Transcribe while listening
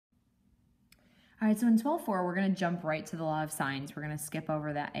All right, so in 12.4, we're going to jump right to the law of sines. We're going to skip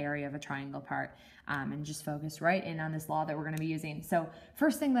over that area of a triangle part and just focus right in on this law that we're going to be using. So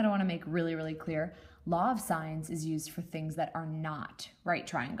first thing that I want to make really, really clear, law of sines is used for things that are not right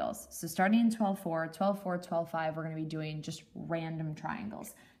triangles. So starting in 12.4, 12.4, 12.5, we're going to be doing just random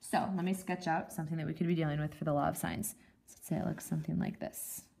triangles. So let me sketch out something that we could be dealing with for the law of sines. So let's say it looks something like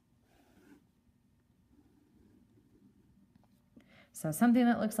this. So something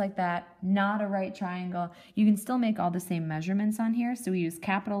that looks like that, not a right triangle. You can still make all the same measurements on here. So we use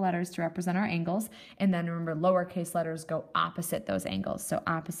capital letters to represent our angles. And then remember, lowercase letters go opposite those angles. So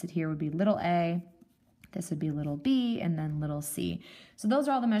opposite here would be little a, this would be little b, and then little c. So those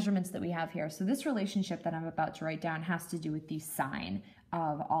are all the measurements that we have here. So this relationship that I'm about to write down has to do with the sine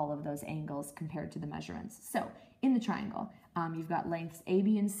of all of those angles compared to the measurements. So in the triangle, you've got lengths a,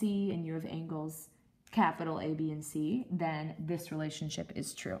 b, and c, and you have angles capital A, B, and C, then this relationship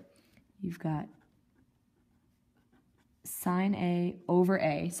is true. You've got sine A over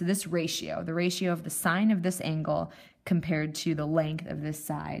A, so this ratio, the ratio of the sine of this angle compared to the length of this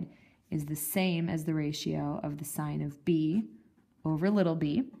side is the same as the ratio of the sine of B over little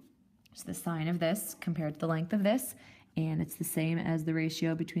b. So the sine of this compared to the length of this, and it's the same as the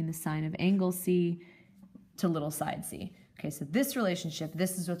ratio between the sine of angle C to little side C. Okay, so this relationship,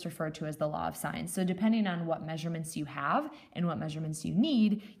 this is what's referred to as the law of sines. So depending on what measurements you have and what measurements you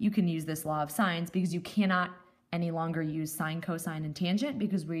need, you can use this law of sines because you cannot any longer use sine, cosine, and tangent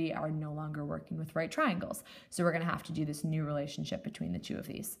because we are no longer working with right triangles. So we're going to have to do this new relationship between the two of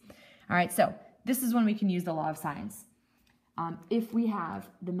these. All right, so this is when we can use the law of sines. If we have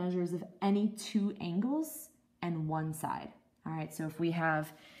the measures of any two angles and one side. All right, so if we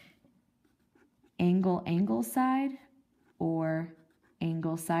have angle side, or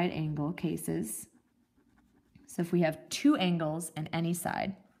angle side angle cases. So if we have two angles and any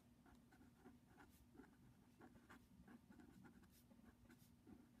side,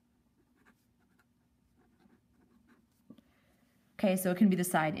 okay, so it can be the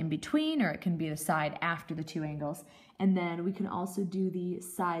side in between or it can be the side after the two angles. And then we can also do the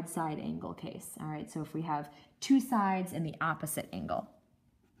side-side angle case. All right, so if we have two sides and the opposite angle.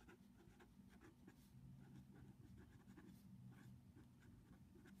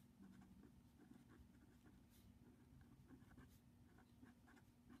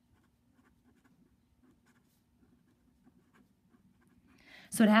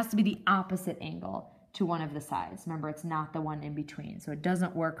 So it has to be the opposite angle to one of the sides. Remember, it's not the one in between. So it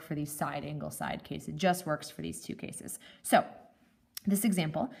doesn't work for the side angle side case. It just works for these two cases. So this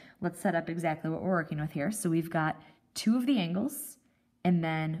example, let's set up exactly what we're working with here. So we've got two of the angles and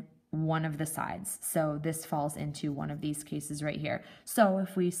then one of the sides. So this falls into one of these cases right here. So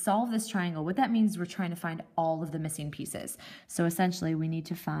if we solve this triangle, what that means is we're trying to find all of the missing pieces. So essentially we need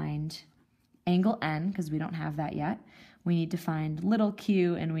to find angle n, because we don't have that yet. We need to find little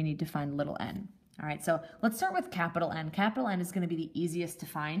q, and we need to find little n. All right, so let's start with capital N. Capital N is going to be the easiest to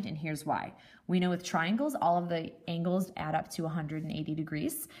find, and here's why. We know with triangles, all of the angles add up to 180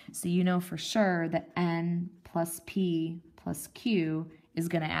 degrees. So you know for sure that n plus p plus q is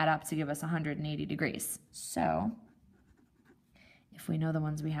going to add up to give us 180 degrees. So if we know the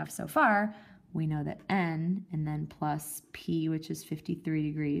ones we have so far, we know that n and then plus p, which is 53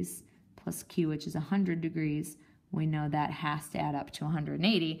 degrees, plus q, which is 100 degrees, we know that has to add up to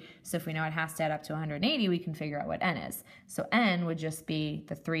 180. So if we know it has to add up to 180, we can figure out what n is. So n would just be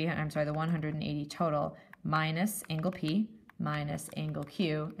the 180 total minus angle p minus angle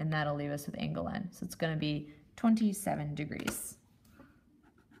q, and that'll leave us with angle n. So it's going to be 27 degrees.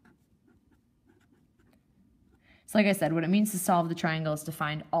 So like I said, what it means to solve the triangle is to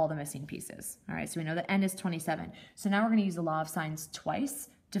find all the missing pieces. All right, so we know that n is 27. So now we're going to use the law of sines twice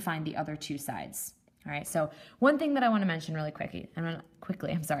to find the other two sides. All right, so one thing that I want to mention really quickly, I'm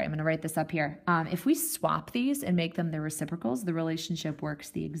going to write this up here. If we swap these and make them their reciprocals, the relationship works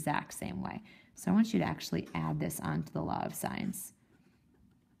the exact same way. So I want you to actually add this onto the law of sines.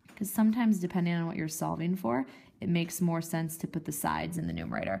 Because sometimes, depending on what you're solving for, it makes more sense to put the sides in the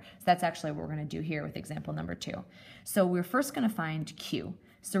numerator. So that's actually what we're going to do here with example number 2. So we're first going to find q.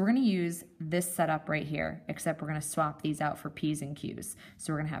 So we're going to use this setup right here, except we're going to swap these out for p's and q's.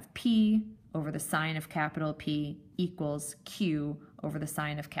 So we're going to have p over the sine of capital P equals q over the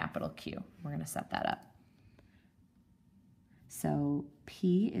sine of capital Q. We're going to set that up. So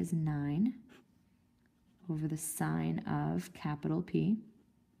p is 9 over the sine of capital P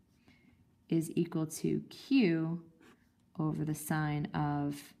is equal to q over the sine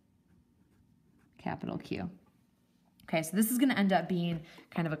of capital Q. Okay, so this is going to end up being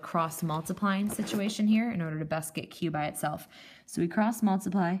kind of a cross-multiplying situation here in order to best get q by itself. So we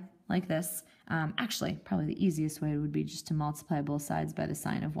cross-multiply like this. Actually, probably the easiest way would be just to multiply both sides by the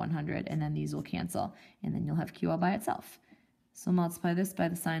sine of 100, and then these will cancel, and then you'll have q all by itself. So multiply this by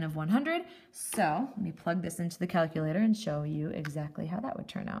the sine of 100. So let me plug this into the calculator and show you exactly how that would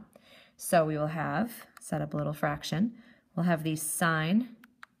turn out. So we will have, set up a little fraction, we'll have the sine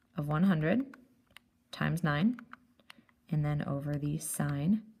of 100 times 9, and then over the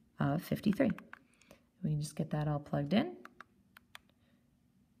sine of 53. We can just get that all plugged in.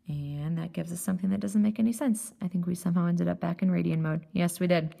 And that gives us something that doesn't make any sense. I think we somehow ended up back in radian mode. Yes, we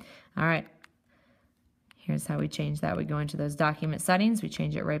did. All right. Here's how we change that. We go into those document settings. We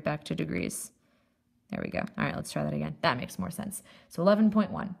change it right back to degrees. There we go. All right, let's try that again. That makes more sense. So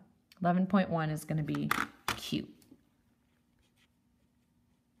 11.1. 11.1 is going to be Q.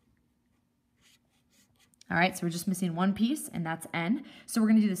 All right, so we're just missing one piece, and that's N. So we're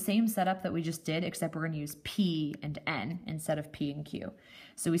going to do the same setup that we just did, except we're going to use P and N instead of P and Q.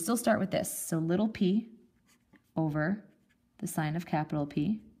 So we still start with this. So little p over the sine of capital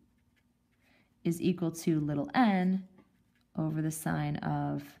P is equal to little n over the sine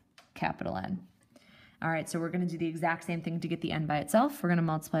of capital N. All right, so we're going to do the exact same thing to get the n by itself. We're going to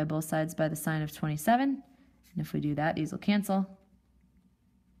multiply both sides by the sine of 27. And if we do that, these will cancel.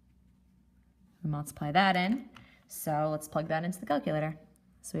 We multiply that in. So let's plug that into the calculator.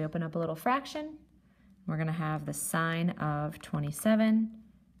 So we open up a little fraction. We're going to have the sine of 27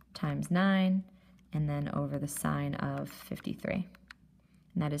 times 9, and then over the sine of 53.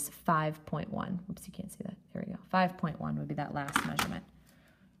 And that is 5.1. Oops, you can't see that. There we go. 5.1 would be that last measurement.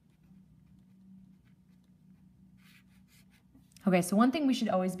 Okay, so one thing we should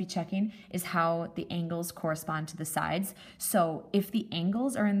always be checking is how the angles correspond to the sides. So if the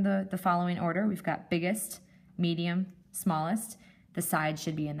angles are in the following order, we've got biggest, medium, smallest, the sides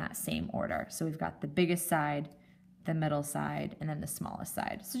should be in that same order. So we've got the biggest side, the middle side, and then the smallest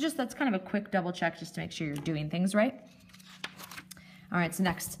side. So just that's kind of a quick double check just to make sure you're doing things right. All right, so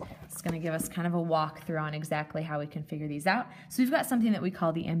next, it's going to give us kind of a walkthrough on exactly how we can figure these out. So we've got something that we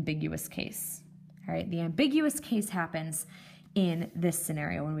call the ambiguous case. All right, the ambiguous case happens in this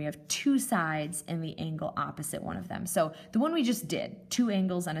scenario when we have two sides and the angle opposite one of them. So the one we just did, two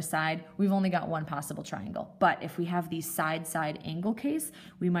angles on a side, we've only got one possible triangle. But if we have the side-side angle case,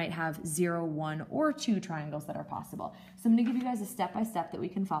 we might have 0, 1, or 2 triangles that are possible. So I'm going to give you guys a step-by-step that we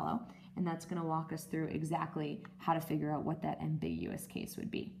can follow, and that's going to walk us through exactly how to figure out what that ambiguous case would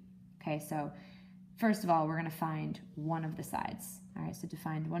be. Okay, so first of all, we're going to find one of the sides. All right, so to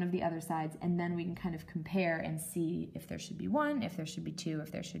find one of the other sides, and then we can kind of compare and see if there should be 1, if there should be 2,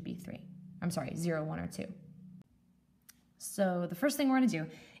 if there should be 3. I'm sorry, 0, 1, or 2. So the first thing we're going to do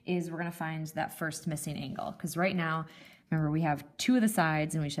is we're going to find that first missing angle, because right now, remember, we have 2 of the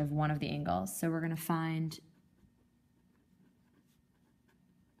sides and we should have 1 of the angles. So we're going to find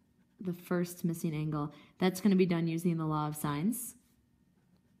the first missing angle. That's going to be done using the law of sines.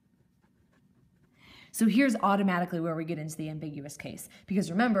 So here's automatically where we get into the ambiguous case. Because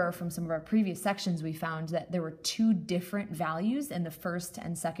remember, from some of our previous sections, we found that there were 2 different values in the first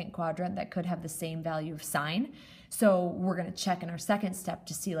and second quadrant that could have the same value of sine. So we're going to check in our second step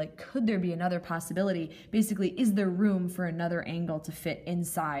to see, like, could there be another possibility? Basically, is there room for another angle to fit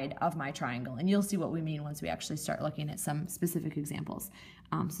inside of my triangle? And you'll see what we mean once we actually start looking at some specific examples.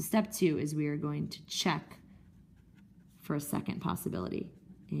 So step 2 is we are going to check for a second possibility.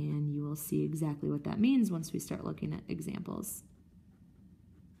 And you will see exactly what that means once we start looking at examples.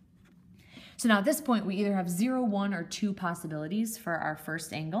 So now at this point, we either have 0, 1, or 2 possibilities for our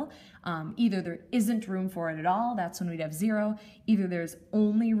first angle. Either there isn't room for it at all, that's when we'd have 0. Either there's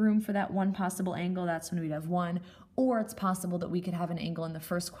only room for that one possible angle, that's when we'd have 1. Or it's possible that we could have an angle in the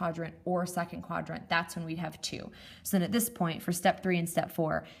first quadrant or second quadrant, that's when we'd have 2. So then at this point, for step 3 and step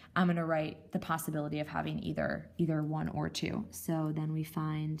 4, I'm going to write the possibility of having either 1 or 2. So then we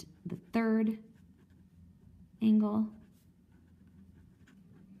find the third angle,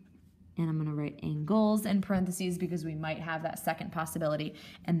 and I'm going to write angles in parentheses because we might have that second possibility,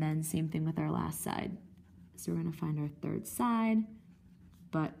 and then same thing with our last side. So we're going to find our third side,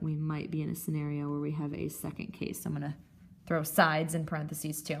 but we might be in a scenario where we have a second case. So I'm going to throw sides in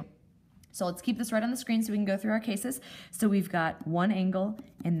parentheses too. So let's keep this right on the screen so we can go through our cases. So we've got 1 angle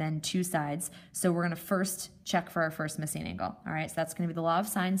and then 2 sides. So we're going to first check for our first missing angle. All right, so that's going to be the law of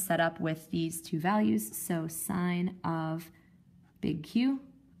sines set up with these 2 values. So sine of big Q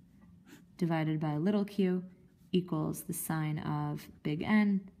divided by little q equals the sine of big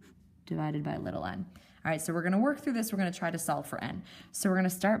N divided by little n. All right, so we're going to work through this. We're going to try to solve for n. So we're going to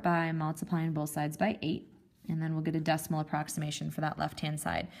start by multiplying both sides by 8, and then we'll get a decimal approximation for that left-hand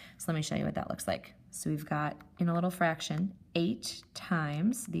side. So let me show you what that looks like. So we've got, in a little fraction, 8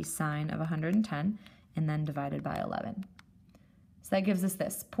 times the sine of 110, and then divided by 11. So that gives us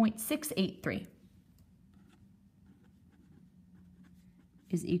this, 0.683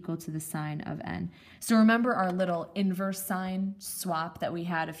 is equal to the sine of n. So remember our little inverse sine swap that we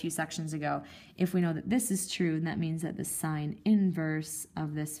had a few sections ago. If we know that this is true, that means that the sine inverse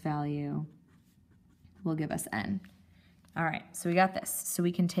of this value will give us n. All right, so we got this. So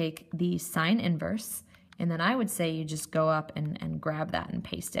we can take the sine inverse, and then I would say you just go up and grab that and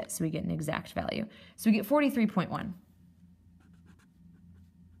paste it so we get an exact value. So we get 43.1.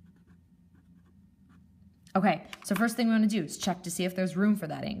 Okay, so first thing we want to do is check to see if there's room for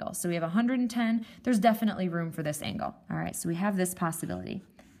that angle. So we have 110. There's definitely room for this angle. All right, so we have this possibility.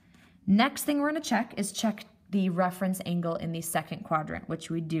 Next thing we're going to check is check the reference angle in the second quadrant, which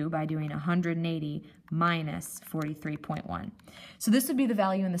we do by doing 180 minus 43.1. So this would be the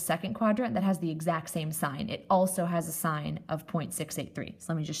value in the second quadrant that has the exact same sign. It also has a sign of 0.683.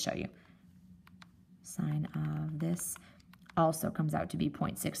 So let me just show you. Sine of this also comes out to be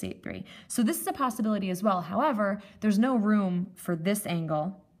 0.683. So this is a possibility as well. However, there's no room for this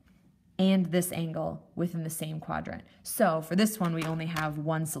angle and this angle within the same quadrant. So for this one, we only have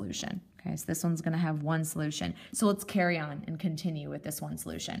one solution. Okay, so this one's going to have one solution. So let's carry on and continue with this one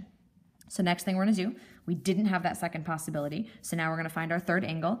solution. So next thing we're going to do, we didn't have that second possibility. So now we're going to find our third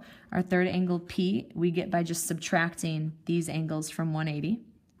angle. Our third angle P we get by just subtracting these angles from 180.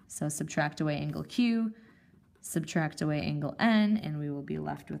 So subtract away angle Q, subtract away angle N, and we will be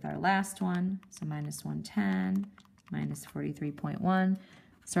left with our last one. So minus 110, minus 43.1.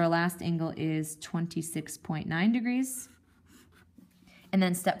 So our last angle is 26.9 degrees. And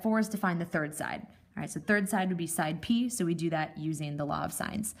then step 4 is to find the third side. All right, so third side would be side P, so we do that using the law of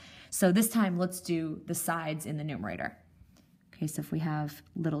sines. So this time, let's do the sides in the numerator. Okay, so if we have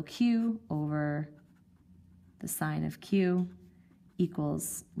little q over the sine of q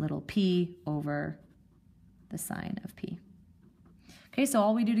equals little p over the sine of p. Okay, so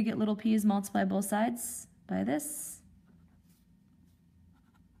all we do to get little p is multiply both sides by this.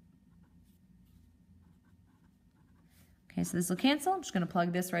 Okay, so this will cancel. I'm just going to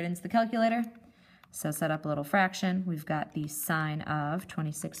plug this right into the calculator. So set up a little fraction. We've got the sine of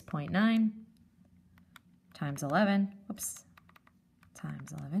 26.9 times 11, whoops,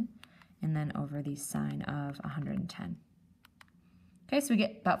 times 11, and then over the sine of 110. Okay, so we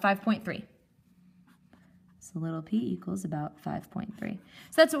get about 5.3. So little p equals about 5.3. So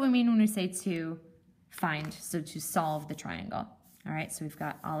that's what we mean when we say to find, so to solve the triangle. All right, so we've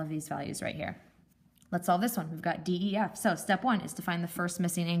got all of these values right here. Let's solve this one. We've got DEF. So step 1 is to find the first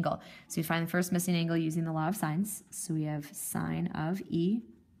missing angle. So we find the first missing angle using the law of sines. So we have sine of E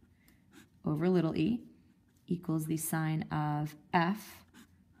over little e equals the sine of F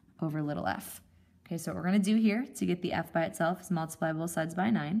over little f. Okay, so what we're going to do here to get the f by itself is multiply both sides by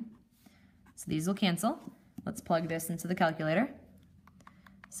 9. So these will cancel. Let's plug this into the calculator.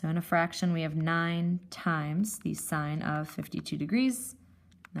 So in a fraction, we have 9 times the sine of 52 degrees.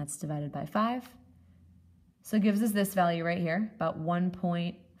 That's divided by 5. So it gives us this value right here, about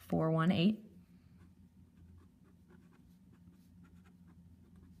 1.418.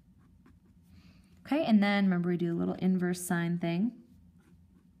 Okay, and then remember we do a little inverse sine thing.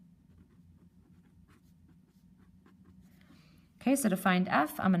 Okay, so to find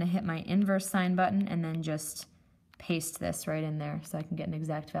f, I'm going to hit my inverse sine button and then just paste this right in there so I can get an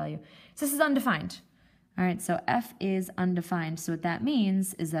exact value. So this is undefined. All right, so f is undefined. So what that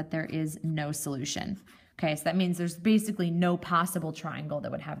means is that there is no solution. Okay, so that means there's basically no possible triangle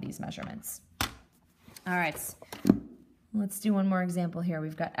that would have these measurements. All right, let's do one more example here.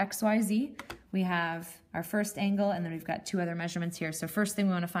 We've got x, y, z. We have our first angle, and then we've got 2 other measurements here. So first thing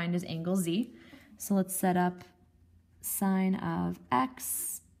we want to find is angle z. So let's set up sine of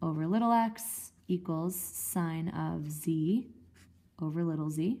x over little x equals sine of z over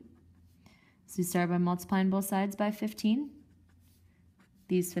little z. So we start by multiplying both sides by 15.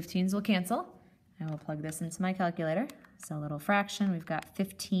 These 15s will cancel. I will plug this into my calculator. So a little fraction, we've got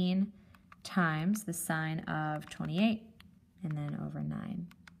 15 times the sine of 28 and then over 9.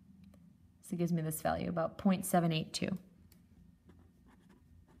 So it gives me this value, about 0.782.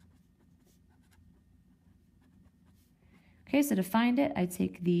 Okay, so to find it, I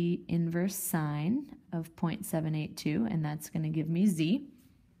take the inverse sine of 0.782, and that's going to give me z.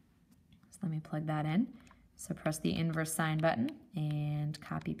 So let me plug that in. So press the inverse sine button and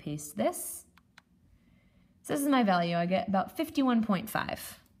copy paste this. So this is my value. I get about 51.5.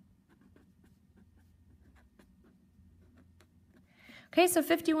 Okay, so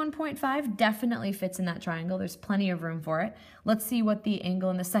 51.5 definitely fits in that triangle. There's plenty of room for it. Let's see what the angle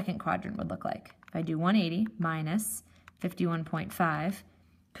in the second quadrant would look like. If I do 180 minus 51.5,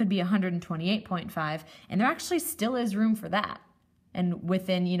 could be 128.5, and there actually still is room for that, and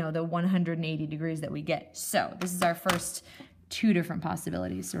within, you know, the 180 degrees that we get. So this is our first two different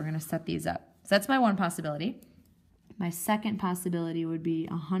possibilities, so we're going to set these up. So that's my one possibility. My second possibility would be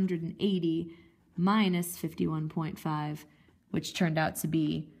 180 minus 51.5, which turned out to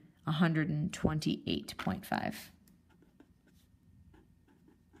be 128.5.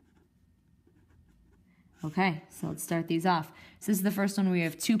 Okay, so let's start these off. So this is the first one. We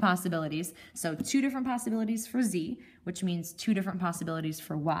have two possibilities. So two different possibilities for z, which means two different possibilities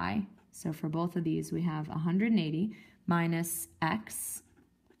for y. So for both of these, we have 180 minus x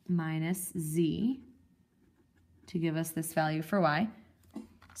minus z to give us this value for y.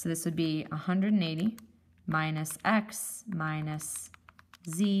 So this would be 180 minus x minus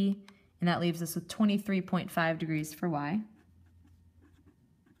z, and that leaves us with 23.5 degrees for y.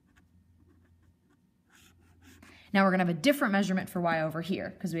 Now we're going to have a different measurement for y over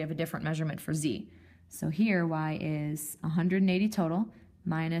here because we have a different measurement for z. So here y is 180 total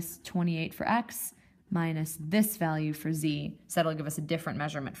minus 28 for x minus this value for z. So that'll give us a different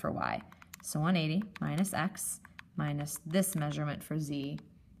measurement for y. So 180 minus x minus this measurement for z,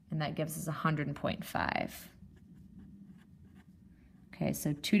 and that gives us 100.5. Okay,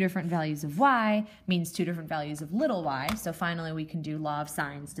 so two different values of y means two different values of little y. So finally we can do law of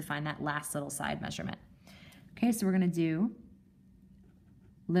sines to find that last little side measurement. Okay, so we're going to do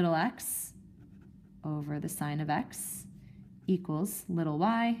little x over the sine of x equals little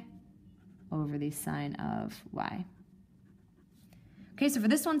y over the sine of y. Okay, so for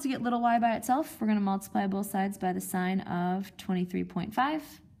this one to get little y by itself, we're going to multiply both sides by the sine of 23.5.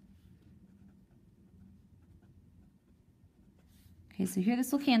 Okay, so here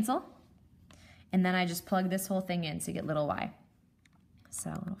this will cancel, and then I just plug this whole thing in to get little y. So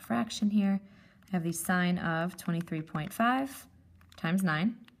a little fraction here. I have the sine of 23.5 times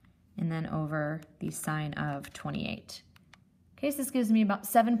 9, and then over the sine of 28. Okay, so this gives me about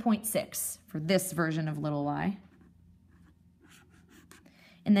 7.6 for this version of little y.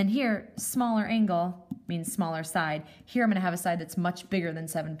 And then here, smaller angle means smaller side. Here I'm going to have a side that's much bigger than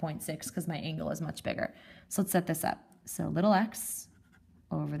 7.6 because my angle is much bigger. So let's set this up. So little x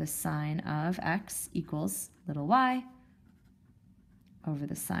over the sine of x equals little y over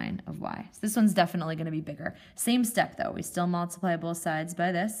the sine of y. So this one's definitely going to be bigger. Same step though. We still multiply both sides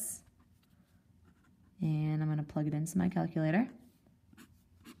by this. And I'm going to plug it into my calculator.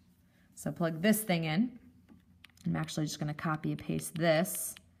 So plug this thing in. I'm actually just going to copy and paste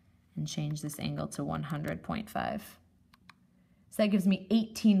this and change this angle to 100.5. So that gives me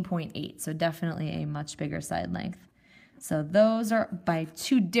 18.8. So definitely a much bigger side length. So those are by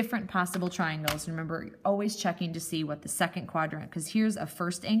two different possible triangles. Remember, you're always checking to see what the second quadrant, because here's a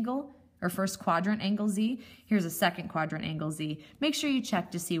first angle, or first quadrant angle z. Here's a second quadrant angle z. Make sure you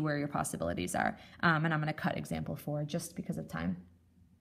check to see where your possibilities are. And I'm going to cut example 4 just because of time.